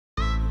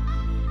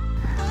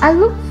I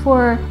look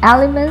for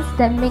elements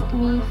that make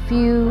me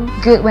feel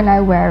good when I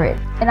wear it.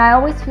 And I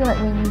always feel like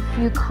when you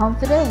feel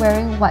confident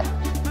wearing what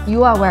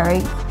you are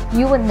wearing,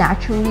 you will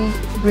naturally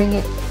bring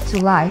it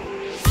to life.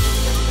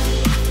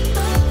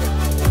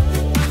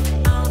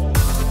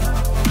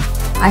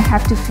 I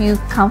have to feel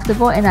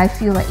comfortable and I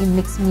feel like it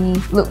makes me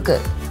look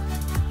good.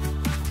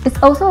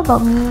 It's also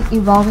about me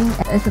evolving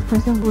as a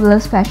person who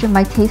loves fashion.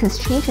 My taste has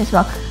changed as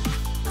well.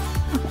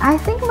 I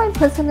think my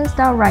personal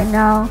style right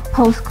now,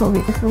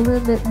 post-COVID, is a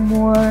little bit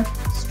more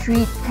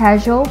street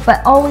casual,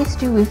 but always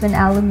still with an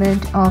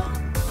element of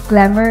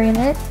glamour in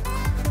it.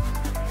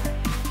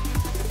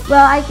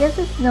 Well, I guess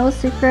it's no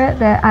secret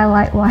that I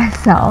like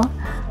YSL.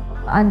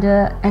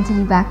 Under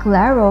Anthony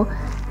Bacalaro,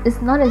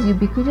 it's not as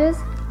ubiquitous,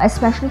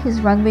 especially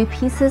his runway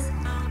pieces.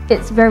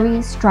 It's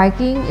very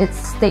striking, it's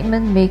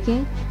statement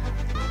making,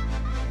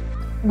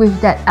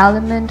 with that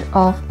element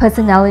of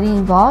personality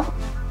involved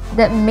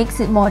that makes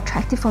it more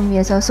attractive for me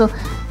as well. So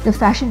the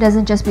fashion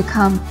doesn't just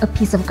become a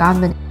piece of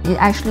garment, it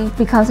actually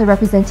becomes a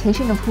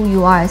representation of who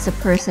you are as a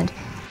person.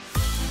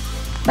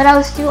 But I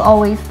will still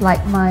always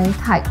like my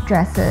tight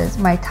dresses,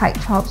 my tight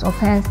tops or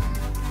pants,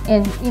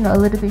 and a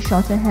little bit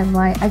shorter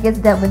hemline. I guess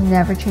that would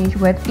never change.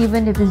 But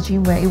even if it's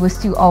jean wear, it will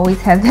still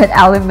always have that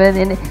element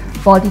in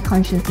body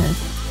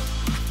consciousness.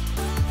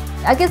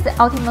 I guess that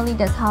ultimately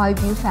that's how I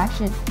view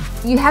fashion.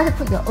 You have to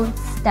put your own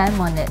stamp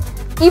on it.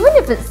 Even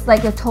if it's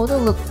like a total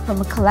look from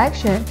a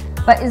collection,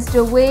 but it's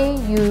the way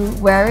you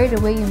wear it,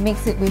 the way you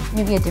mix it with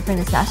maybe a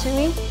different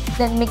accessory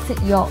that makes it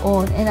your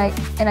own. And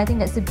I think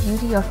that's the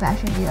beauty of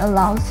fashion. It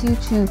allows you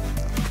to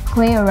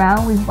play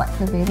around with what's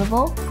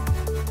available.